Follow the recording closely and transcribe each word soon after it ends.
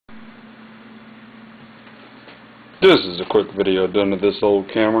This is a quick video done to this old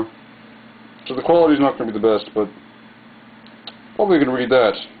camera. So the quality's not going to be the best, but probably you can read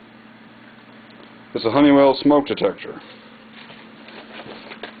that. It's a Honeywell Smoke Detector.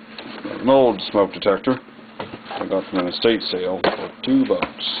 An old smoke detector I got from an estate sale for $2.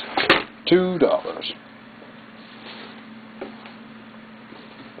 $2.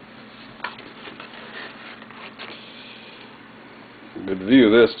 Good view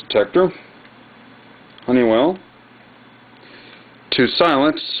of this detector. Honeywell. To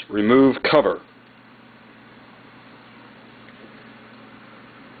silence, remove cover.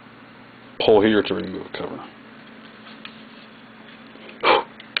 Pull here to remove cover.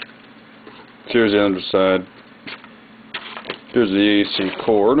 Here's the underside. Here's the AC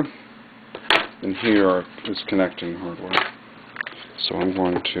cord. And here is connecting hardware. So I'm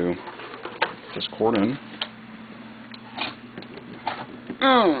going to put this cord in.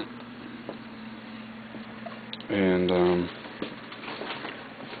 And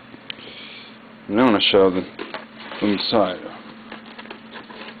I'm going to show the inside.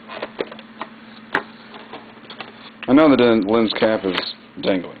 I know the lens cap is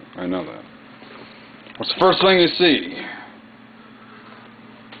dangling. I know that. What's the first thing you see?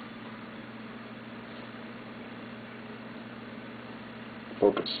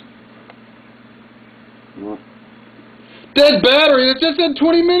 Focus. What? Dead battery! It just said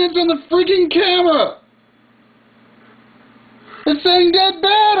 20 minutes on the freaking camera! It's saying dead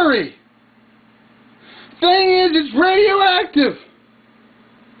battery! Thing is, it's radioactive!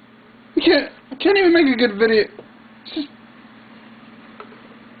 I can't even make a good video. It's just...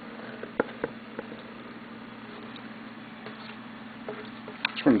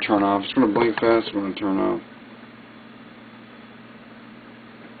 It's going to turn off. It's going to blink fast. It's going to turn off.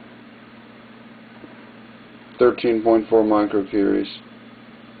 .4 microcuries.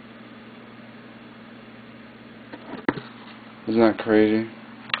 Isn't that crazy?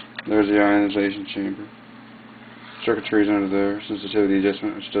 There's the ionization chamber. Circuitry's under there. Sensitivity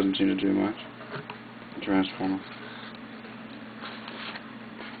adjustment, which doesn't seem to do much. Transformer.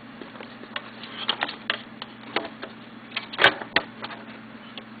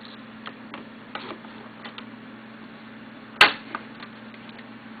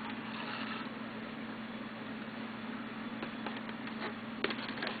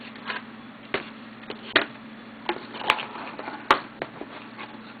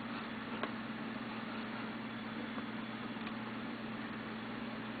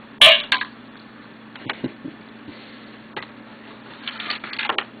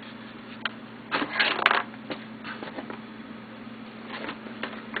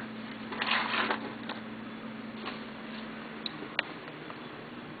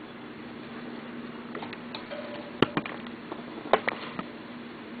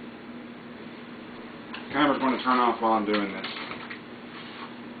 The camera's going to turn off while I'm doing this.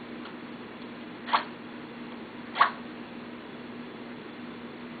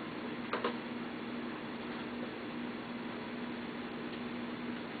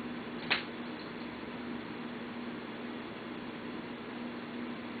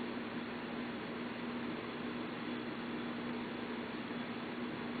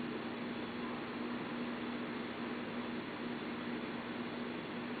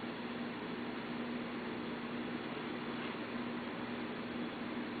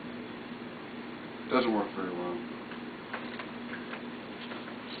 Doesn't work very well.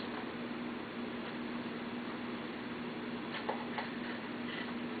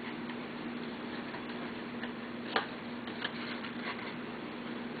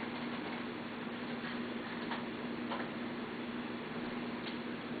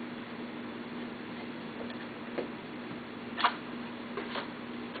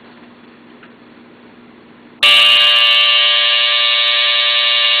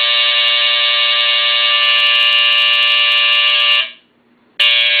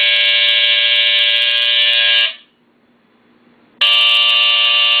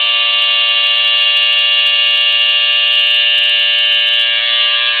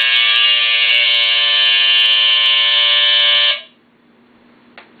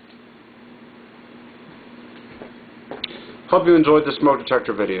 Hope you enjoyed the smoke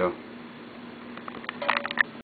detector video.